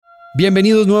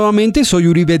Bienvenidos nuevamente, soy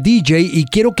Uribe DJ y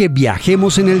quiero que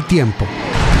viajemos en el tiempo.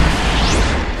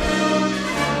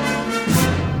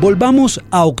 Volvamos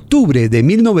a octubre de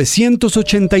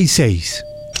 1986.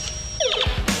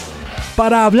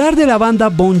 Para hablar de la banda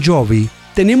Bon Jovi,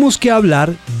 tenemos que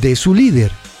hablar de su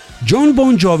líder. John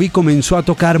Bon Jovi comenzó a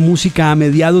tocar música a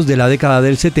mediados de la década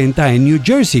del 70 en New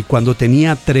Jersey cuando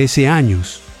tenía 13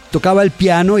 años. Tocaba el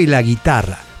piano y la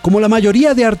guitarra. Como la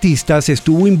mayoría de artistas,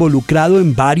 estuvo involucrado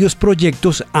en varios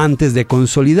proyectos antes de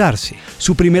consolidarse.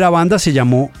 Su primera banda se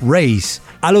llamó Race.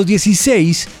 A los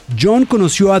 16, John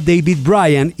conoció a David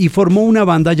Bryan y formó una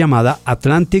banda llamada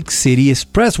Atlantic City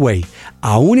Expressway.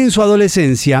 Aún en su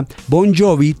adolescencia, Bon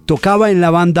Jovi tocaba en la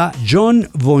banda John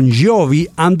Bon Jovi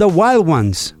and the Wild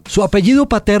Ones. Su apellido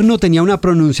paterno tenía una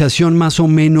pronunciación más o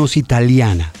menos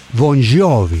italiana, Bon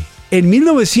Jovi. En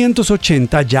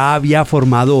 1980 ya había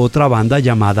formado otra banda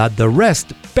llamada The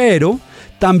Rest, pero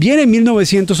también en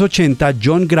 1980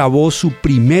 John grabó su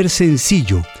primer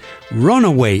sencillo,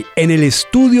 Runaway, en el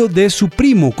estudio de su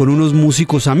primo con unos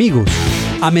músicos amigos.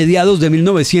 A mediados de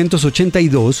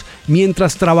 1982,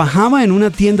 mientras trabajaba en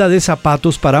una tienda de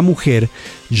zapatos para mujer,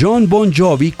 John Bon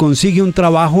Jovi consigue un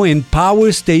trabajo en Power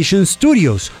Station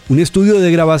Studios, un estudio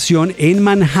de grabación en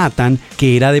Manhattan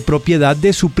que era de propiedad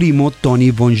de su primo Tony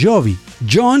Bon Jovi.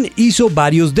 John hizo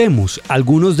varios demos,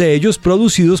 algunos de ellos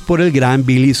producidos por el gran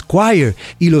Billy Squier,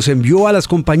 y los envió a las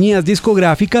compañías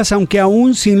discográficas, aunque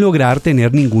aún sin lograr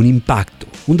tener ningún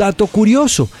impacto. Un dato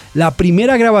curioso, la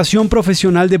primera grabación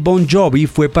profesional de Bon Jovi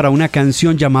fue para una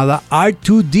canción llamada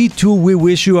R2-D2 We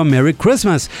Wish You a Merry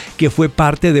Christmas, que fue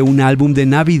parte de un álbum de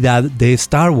Navidad de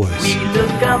Star Wars.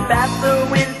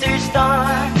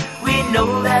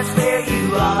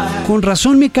 Con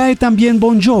razón me cae también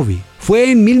Bon Jovi.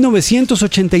 Fue en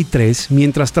 1983,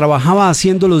 mientras trabajaba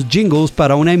haciendo los jingles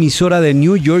para una emisora de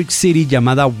New York City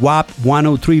llamada WAP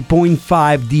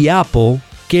 103.5 The Apple,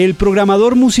 que el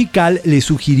programador musical le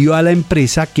sugirió a la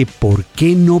empresa que por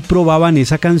qué no probaban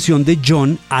esa canción de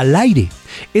John al aire.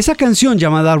 Esa canción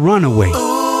llamada Runaway.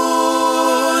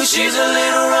 Ooh, she's a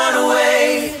little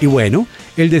runaway. Y bueno,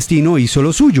 el destino hizo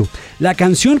lo suyo. La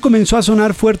canción comenzó a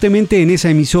sonar fuertemente en esa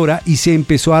emisora y se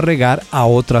empezó a regar a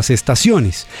otras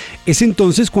estaciones. Es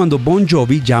entonces cuando Bon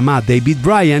Jovi llama a David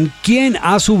Bryan, quien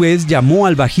a su vez llamó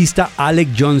al bajista Alec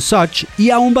John Such y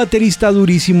a un baterista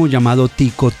durísimo llamado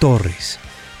Tico Torres.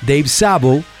 Dave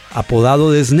Sabo,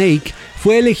 apodado The Snake,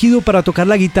 fue elegido para tocar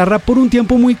la guitarra por un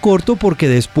tiempo muy corto porque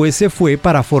después se fue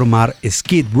para formar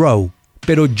Skid Row.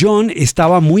 Pero John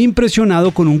estaba muy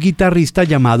impresionado con un guitarrista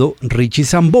llamado Richie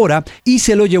Sambora y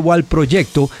se lo llevó al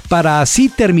proyecto para así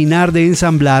terminar de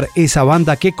ensamblar esa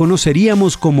banda que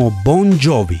conoceríamos como Bon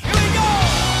Jovi.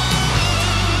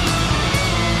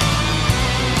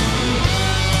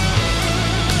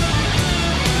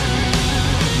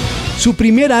 Su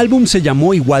primer álbum se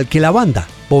llamó igual que la banda,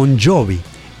 Bon Jovi.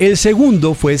 El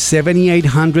segundo fue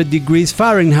 7800 Degrees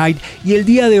Fahrenheit y el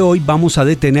día de hoy vamos a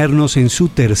detenernos en su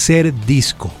tercer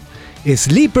disco,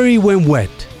 Slippery When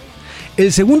Wet.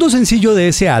 El segundo sencillo de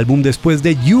ese álbum después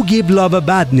de You Give Love a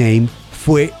Bad Name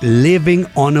fue Livin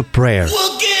On A Prayer.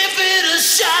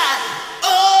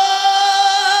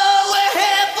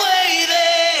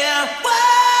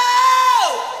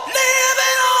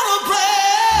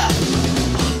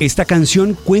 Esta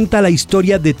canción cuenta la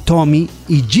historia de Tommy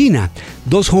y Gina,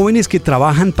 dos jóvenes que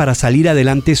trabajan para salir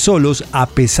adelante solos a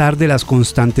pesar de las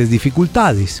constantes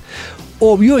dificultades.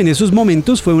 Obvio, en esos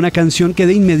momentos fue una canción que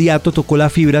de inmediato tocó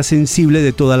la fibra sensible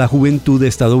de toda la juventud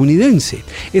estadounidense,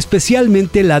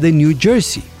 especialmente la de New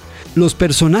Jersey. Los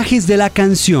personajes de la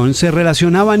canción se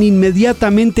relacionaban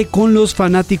inmediatamente con los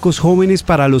fanáticos jóvenes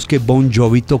para los que Bon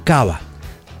Jovi tocaba.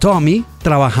 Tommy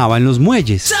trabajaba en los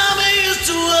muelles,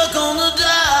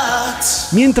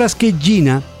 mientras que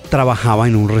Gina trabajaba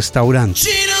en un restaurante.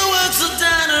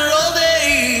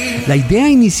 La idea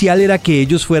inicial era que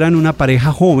ellos fueran una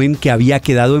pareja joven que había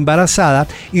quedado embarazada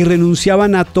y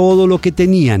renunciaban a todo lo que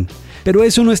tenían. Pero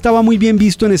eso no estaba muy bien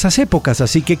visto en esas épocas,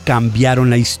 así que cambiaron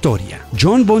la historia.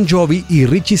 John Bon Jovi y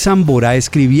Richie Sambora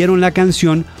escribieron la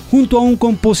canción junto a un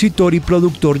compositor y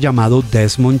productor llamado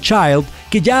Desmond Child,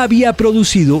 que ya había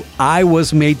producido I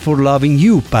Was Made for Loving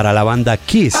You para la banda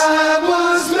Kiss.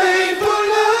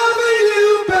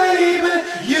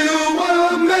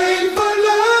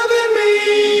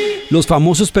 Los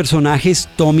famosos personajes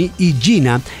Tommy y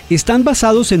Gina están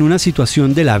basados en una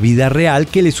situación de la vida real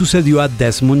que le sucedió a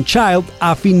Desmond Child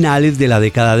a finales de la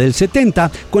década del 70,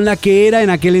 con la que era en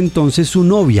aquel entonces su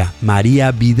novia,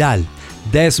 María Vidal.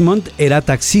 Desmond era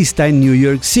taxista en New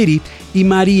York City y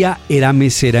María era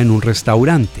mesera en un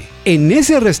restaurante. En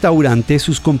ese restaurante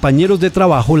sus compañeros de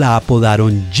trabajo la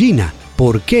apodaron Gina,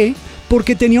 ¿Por qué?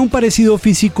 Porque tenía un parecido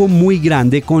físico muy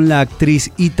grande con la actriz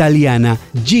italiana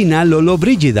Gina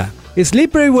Lollobrigida.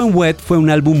 Slippery When Wet fue un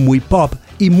álbum muy pop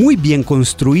y muy bien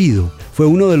construido. Fue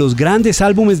uno de los grandes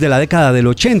álbumes de la década del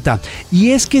 80, y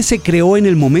es que se creó en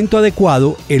el momento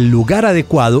adecuado, el lugar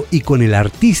adecuado y con el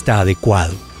artista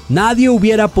adecuado. Nadie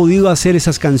hubiera podido hacer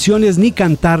esas canciones ni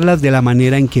cantarlas de la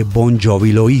manera en que Bon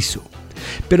Jovi lo hizo.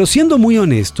 Pero siendo muy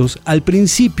honestos, al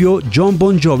principio Jon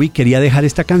Bon Jovi quería dejar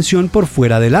esta canción por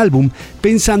fuera del álbum,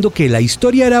 pensando que la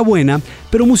historia era buena,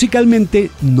 pero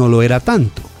musicalmente no lo era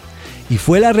tanto. Y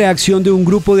fue la reacción de un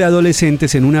grupo de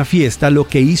adolescentes en una fiesta lo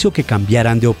que hizo que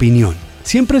cambiaran de opinión.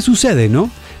 Siempre sucede,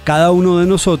 ¿no? Cada uno de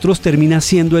nosotros termina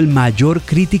siendo el mayor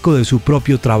crítico de su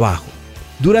propio trabajo.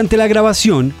 Durante la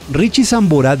grabación, Richie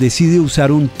Sambora decide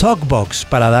usar un talkbox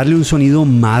para darle un sonido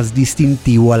más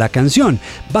distintivo a la canción.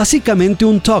 Básicamente,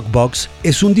 un talkbox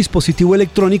es un dispositivo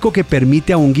electrónico que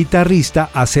permite a un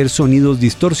guitarrista hacer sonidos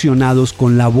distorsionados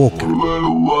con la boca.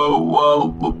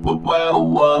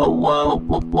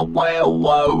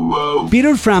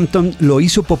 Peter Frampton lo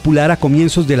hizo popular a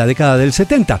comienzos de la década del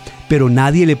 70, pero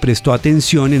nadie le prestó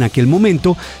atención en aquel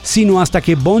momento, sino hasta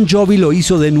que Bon Jovi lo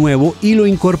hizo de nuevo y lo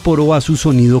incorporó a su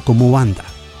sonido como banda.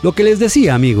 Lo que les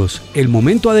decía, amigos, el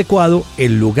momento adecuado,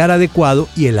 el lugar adecuado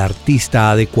y el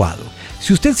artista adecuado.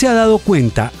 Si usted se ha dado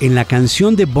cuenta, en la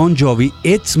canción de Bon Jovi,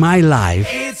 It's My Life,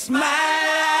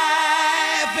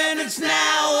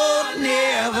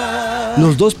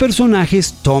 los dos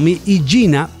personajes, Tommy y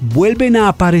Gina, vuelven a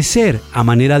aparecer a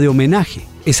manera de homenaje.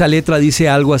 Esa letra dice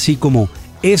algo así como: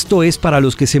 esto es para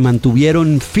los que se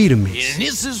mantuvieron firmes.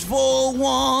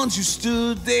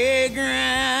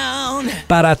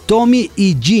 Para Tommy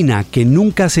y Gina, que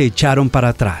nunca se echaron para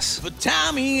atrás.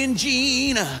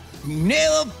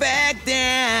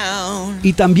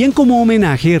 Y también como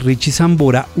homenaje, Richie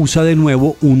Sambora usa de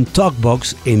nuevo un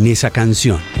talkbox en esa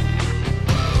canción.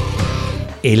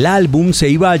 El álbum se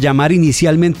iba a llamar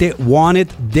inicialmente Wanted,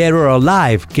 Dead or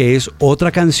Alive, que es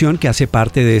otra canción que hace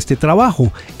parte de este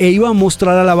trabajo, e iba a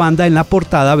mostrar a la banda en la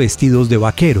portada vestidos de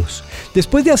vaqueros.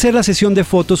 Después de hacer la sesión de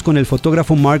fotos con el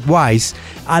fotógrafo Mark Weiss,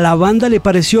 a la banda le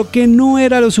pareció que no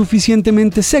era lo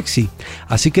suficientemente sexy,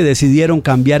 así que decidieron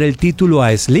cambiar el título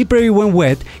a Slippery When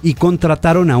Wet y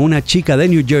contrataron a una chica de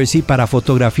New Jersey para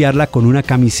fotografiarla con una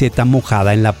camiseta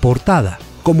mojada en la portada.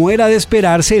 Como era de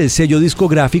esperarse, el sello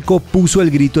discográfico puso el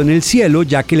grito en el cielo,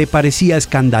 ya que le parecía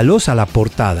escandalosa la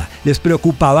portada. Les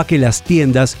preocupaba que las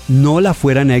tiendas no la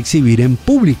fueran a exhibir en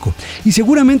público, y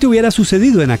seguramente hubiera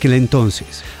sucedido en aquel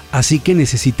entonces. Así que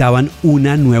necesitaban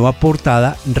una nueva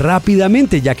portada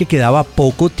rápidamente, ya que quedaba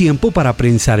poco tiempo para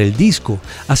prensar el disco.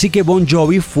 Así que Bon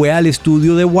Jovi fue al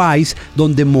estudio de Wise,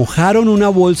 donde mojaron una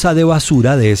bolsa de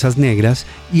basura de esas negras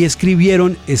y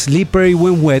escribieron Slippery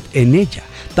When Wet en ella.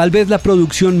 Tal vez la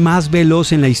producción más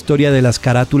veloz en la historia de las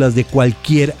carátulas de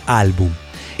cualquier álbum.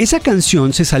 Esa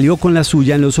canción se salió con la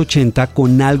suya en los 80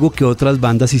 con algo que otras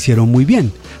bandas hicieron muy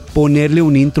bien: ponerle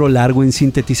un intro largo en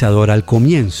sintetizador al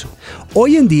comienzo.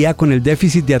 Hoy en día, con el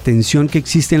déficit de atención que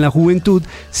existe en la juventud,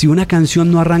 si una canción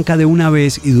no arranca de una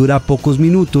vez y dura pocos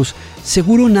minutos,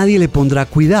 seguro nadie le pondrá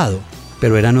cuidado.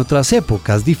 Pero eran otras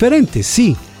épocas, diferentes,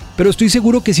 sí, pero estoy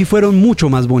seguro que sí fueron mucho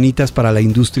más bonitas para la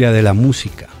industria de la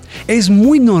música. Es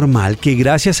muy normal que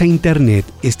gracias a Internet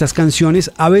estas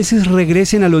canciones a veces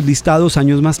regresen a los listados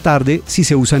años más tarde si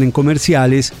se usan en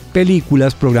comerciales,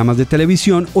 películas, programas de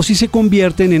televisión o si se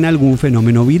convierten en algún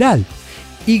fenómeno viral.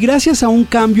 Y gracias a un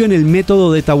cambio en el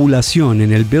método de tabulación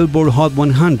en el Billboard Hot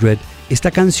 100,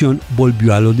 esta canción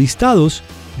volvió a los listados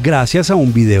gracias a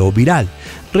un video viral.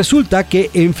 Resulta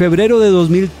que en febrero de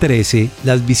 2013,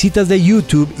 las visitas de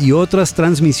YouTube y otras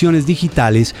transmisiones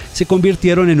digitales se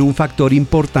convirtieron en un factor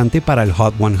importante para el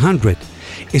Hot 100.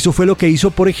 Eso fue lo que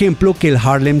hizo, por ejemplo, que el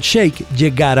Harlem Shake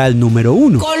llegara al número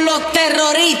 1. ¡Con los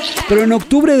terroristas! Pero en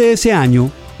octubre de ese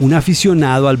año, un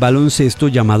aficionado al baloncesto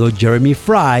llamado Jeremy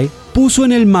Fry puso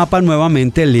en el mapa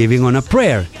nuevamente Livin On A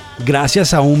Prayer,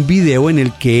 gracias a un video en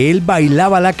el que él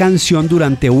bailaba la canción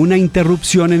durante una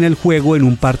interrupción en el juego en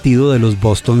un partido de los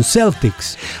Boston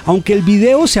Celtics. Aunque el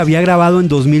video se había grabado en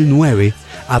 2009,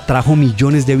 atrajo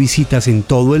millones de visitas en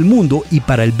todo el mundo y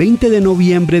para el 20 de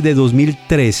noviembre de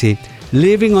 2013,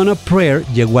 Livin On A Prayer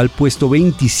llegó al puesto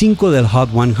 25 del Hot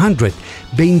 100,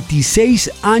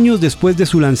 26 años después de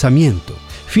su lanzamiento.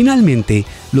 Finalmente,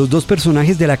 los dos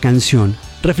personajes de la canción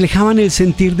reflejaban el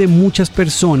sentir de muchas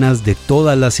personas de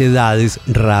todas las edades,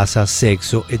 razas,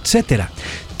 sexo, etc.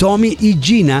 Tommy y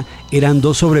Gina eran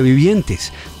dos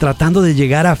sobrevivientes, tratando de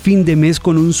llegar a fin de mes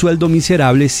con un sueldo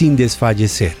miserable sin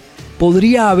desfallecer.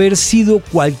 Podría haber sido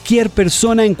cualquier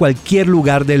persona en cualquier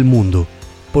lugar del mundo,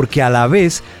 porque a la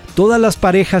vez Todas las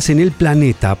parejas en el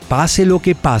planeta, pase lo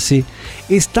que pase,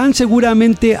 están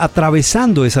seguramente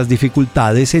atravesando esas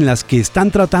dificultades en las que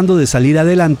están tratando de salir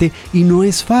adelante y no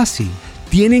es fácil.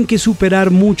 Tienen que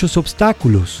superar muchos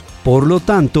obstáculos. Por lo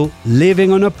tanto,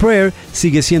 Livin On A Prayer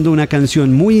sigue siendo una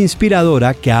canción muy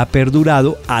inspiradora que ha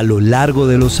perdurado a lo largo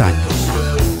de los años.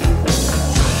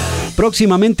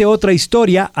 Próximamente otra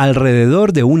historia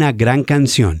alrededor de una gran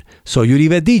canción. Soy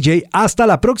Uribe DJ, hasta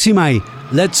la próxima y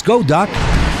 ¡Let's go, Doc!